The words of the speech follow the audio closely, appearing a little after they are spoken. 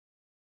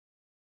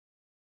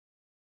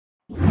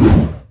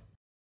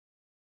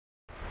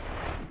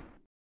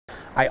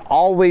I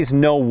always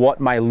know what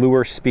my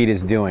lure speed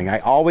is doing. I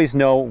always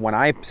know when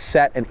I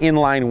set an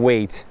inline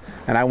weight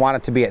and I want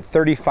it to be at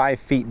 35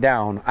 feet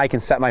down, I can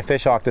set my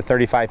fish hawk to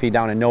 35 feet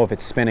down and know if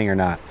it's spinning or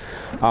not.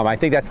 I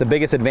think that's the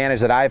biggest advantage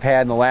that I've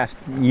had in the last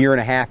year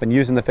and a half in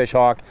using the fish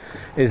hawk,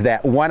 is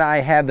that when I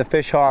have the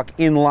fish hawk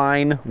in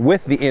line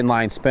with the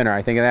inline spinner,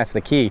 I think that's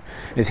the key,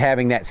 is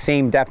having that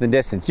same depth and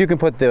distance. You can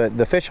put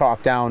the fish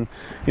hawk down,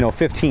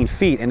 15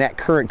 feet, and that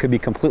current could be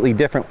completely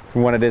different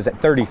from what it is at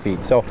 30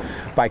 feet. So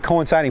by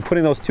coinciding,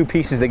 putting those two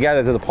pieces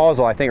together to the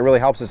puzzle, I think it really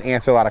helps us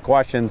answer a lot of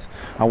questions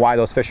on why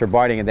those fish are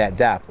biting at that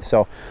depth.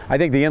 So I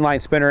think the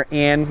inline spinner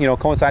and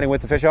coinciding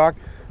with the fish hawk,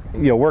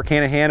 work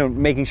hand in hand and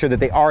making sure that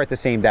they are at the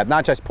same depth,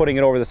 not just putting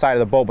it over the side of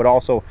the boat, but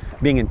also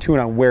being in tune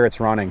on where it's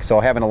running. So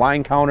having a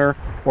line counter,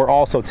 or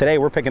also today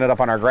we're picking it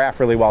up on our graph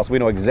really well, so we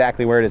know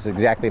exactly where it is,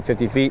 exactly at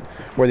 50 feet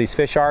where these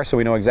fish are, so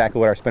we know exactly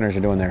what our spinners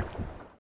are doing there.